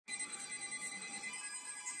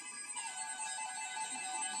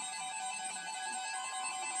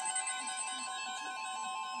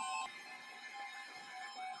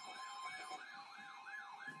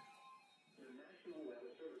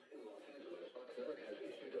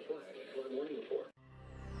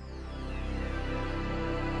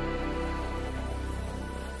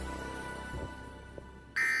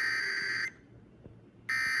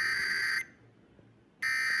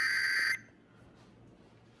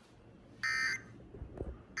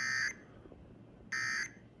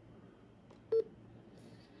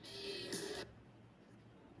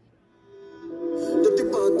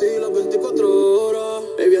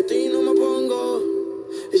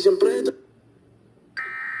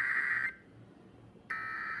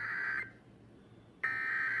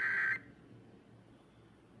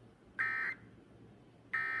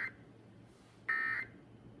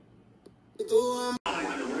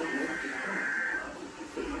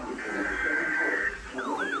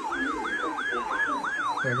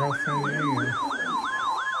Right off San Diego.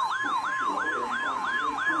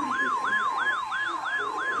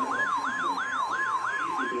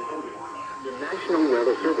 The National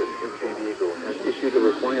Weather Service in San Diego has issued a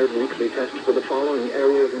required weekly test for the following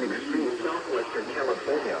areas in extreme southwestern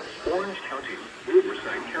California: Orange County,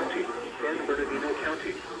 Riverside County, San Bernardino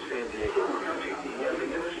County, San Diego County, and the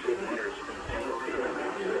municipal waters from San Diego.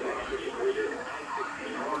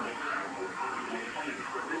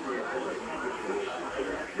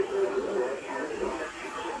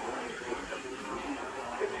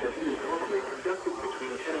 The test is normally conducted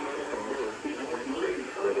between 10 a.m. and noon each Wednesday,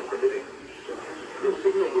 weather permitting. This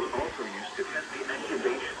signal was also used to test the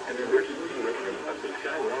activation and emergency readiness of the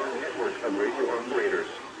Skywire network of radio operators.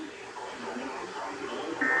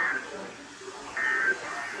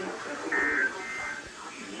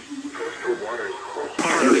 Coastal waters.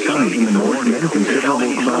 Sunny in the morning and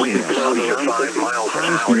considerable cloudiness.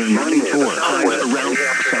 Highs near 94. Highs around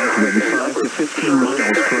south wind 5 to 15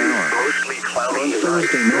 miles per hour.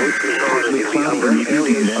 Thursday night, partly cloudy in the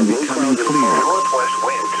evening and becoming clear.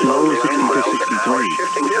 Low 60 to 63.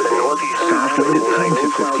 South wind at 10 to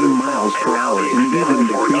 15 miles per hour in the evening,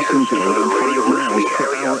 decreasing to around 5 miles per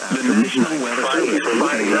hour after midnight.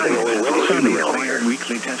 Sunny,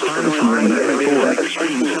 weekly test highs near 94.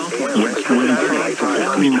 West wind 5 to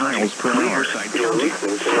 15 miles per hour.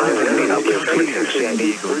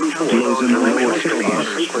 Lows in the lower 60s.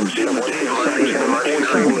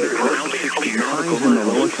 Highs in the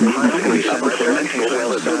lower to mid-40s.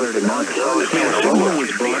 Saturday night.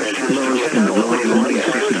 Lows in the lower to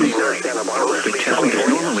mid-60s. The test is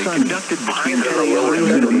normally conducted between 10 a.m.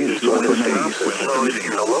 and the mid to upper 90s.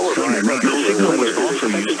 Sunday night. The signal was also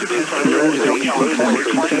used to test lows at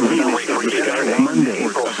 60s. Monday.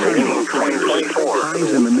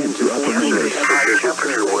 Highs in the mid to upper 90s.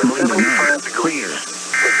 Monday night. Clear.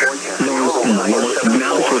 Lows in the lower.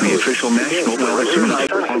 Now for the official National Weather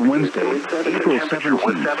Service. On Wednesday, April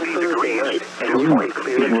 17th. At noon,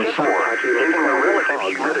 it was hot. Giving a relative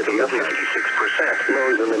humidity of 56%.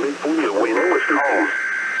 Lows in the mid-40s. The wind was calm.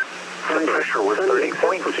 The pressure was 30.06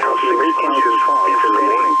 inches into the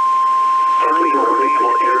morning. Heavy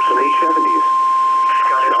variable air to the 70s.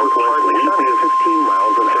 Skies were partly sunny 15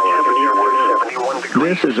 miles an hour. The temperature was 71 degrees.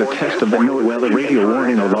 This is a test of the NOAA radio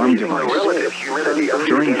warning alarm device.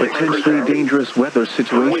 During potentially dangerous weather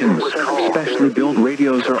situations, specially built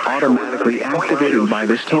radios are automatically activated by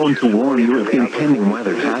this tone to warn you of impending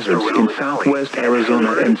weather hazards in southwest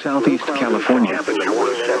Arizona and southeast California.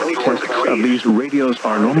 Tests of these radios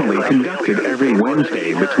are normally conducted every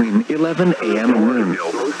Wednesday between 11 a.m. and noon.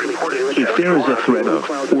 If there is a threat of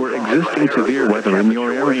or existing severe weather in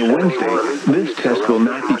your area Wednesday, this test will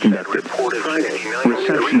not be conducted.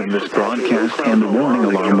 Reception of this broadcast and the warning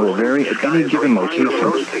alarm will vary at any given location.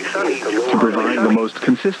 To provide the most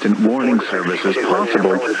consistent warning services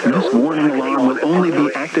possible, this warning alarm will only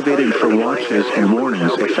be activated for watches and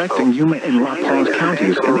warnings affecting Yuma and La Paz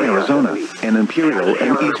counties in Arizona and Imperial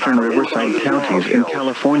and eastern Riverside counties in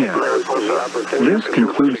California. This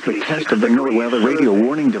concludes the test of the NOAA radio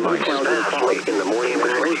warning device. In the morning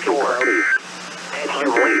was 64.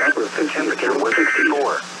 The temperature was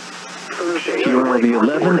 64. Here are the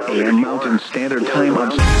 11 a.m. Mountain Standard Time on...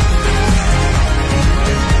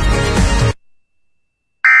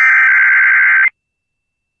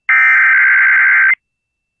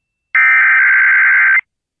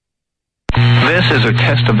 This is a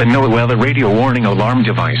test of the NOAA radio warning alarm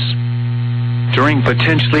device. During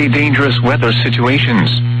potentially dangerous weather situations,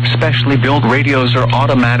 specially built radios are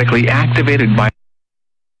automatically activated by...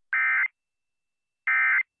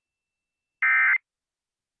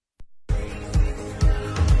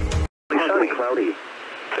 Sunny, cloudy.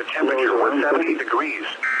 The temperature was 70 degrees.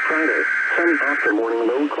 Friday, sunny after morning,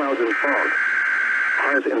 low clouds and fog.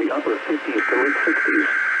 Highs in the upper 50s to mid-60s.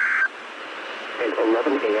 At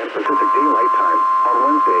 11 a.m. Pacific Daylight Time on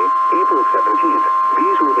Wednesday, April 17th,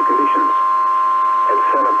 these were the conditions. At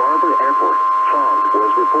Santa Barbara Airport, fog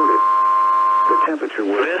was reported. The temperature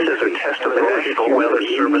was... This is a test of the National Weather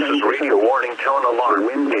Service's radio warning tone alarm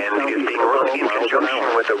and is being run in conjunction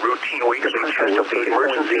with a routine weekly test of the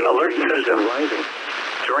emergency alert system.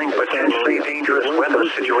 During potentially dangerous weather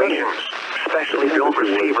situations, specially built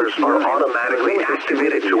receivers are automatically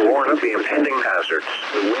activated to warn of the impending hazards.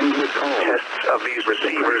 Tests of these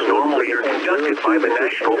receivers normally are conducted by the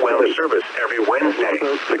National Weather Service every Wednesday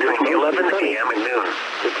between 11 a.m. and noon.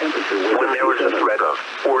 When there is a threat of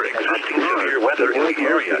or existing severe weather in the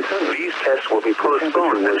area, these tests will be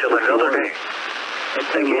postponed until another day.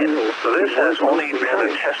 Again, this has only been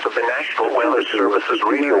a test of the National Weather Service's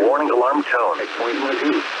radio warning alarm tone. At point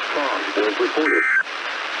 1 fog was reported.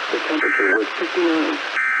 The temperature was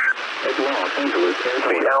 59. at Los Angeles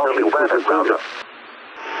Airport. Early weather welcome.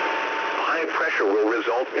 High pressure will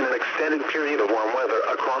result in an extended period of warm weather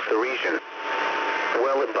across the region.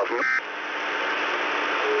 Well above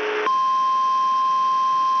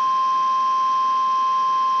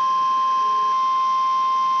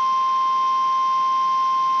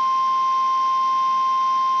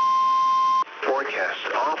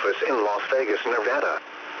Forecast office in Las Vegas, Nevada.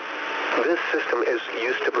 This system is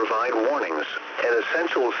used to provide warnings and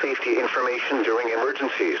essential safety information during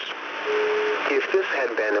emergencies. If this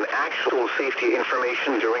had been an actual safety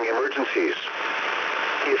information during emergencies,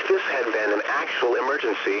 if this had been an actual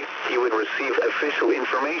emergency, you would receive official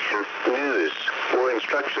information, news, or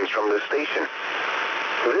instructions from the station.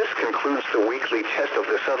 This concludes the weekly test of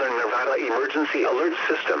the Southern Nevada Emergency Alert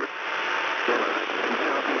System.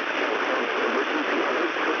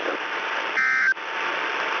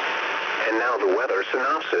 And now the weather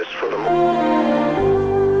synopsis for the